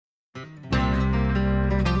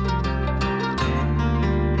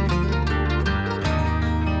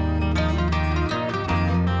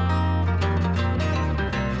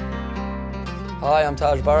Hi, I'm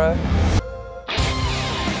Taj Burrow.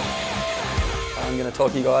 I'm going to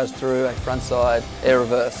talk you guys through a frontside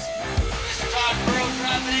air-reverse. Mr. Taj Burrow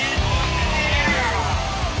driving in.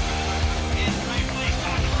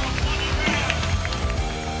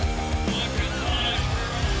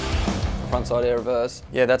 Frontside air-reverse.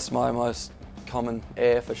 Yeah, that's my most common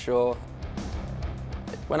air for sure.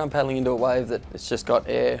 When I'm paddling into a wave that it's just got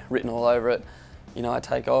air written all over it, you know, I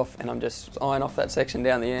take off and I'm just eyeing off that section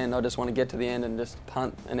down the end. I just want to get to the end and just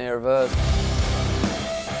punt an air reverse.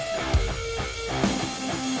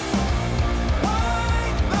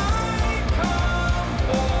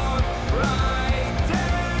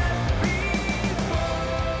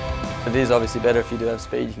 It is obviously better if you do have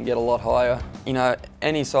speed, you can get a lot higher. You know,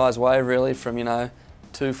 any size wave really, from, you know,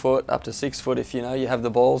 2 foot up to 6 foot if you know you have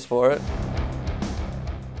the balls for it.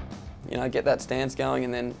 You know, get that stance going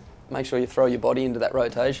and then make sure you throw your body into that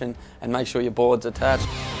rotation and make sure your board's attached.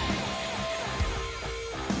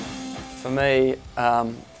 For me,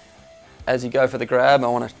 as you go for the grab, I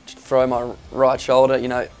want to throw my right shoulder, you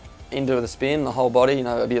know, into the spin, the whole body, you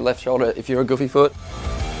know, it'll be your left shoulder if you're a goofy foot.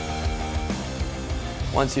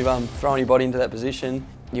 Once you've thrown your body into that position,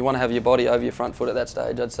 you want to have your body over your front foot at that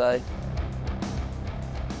stage, I'd say.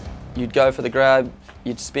 You'd go for the grab,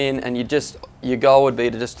 you'd spin, and your goal would be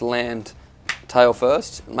to just land tail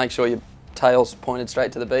first. Make sure your tail's pointed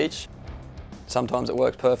straight to the beach. Sometimes it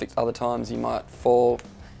works perfect, other times you might fall,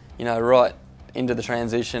 you know, right into the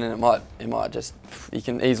transition and it might just, you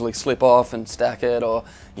can easily slip off and stack it, or,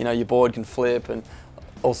 you know, your board can flip and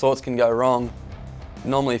all sorts can go wrong.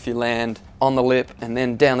 Normally if you land on the lip and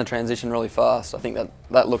then down the transition really fast, I think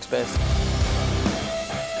that looks best.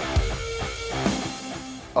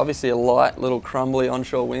 Obviously a light little crumbly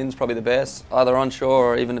onshore wind's probably the best, either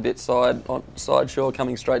onshore or even a bit side shore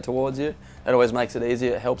coming straight towards you. That always makes it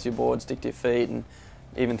easier, it helps your board stick to your feet and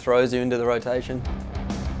even throws you into the rotation.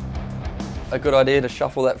 A good idea to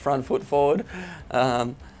shuffle that front foot forward.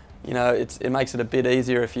 You know, it makes it a bit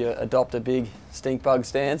easier if you adopt a big stink bug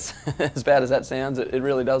stance. As bad as that sounds, it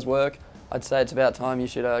really does work. I'd say it's about time you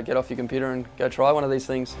should get off your computer and go try one of these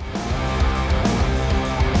things.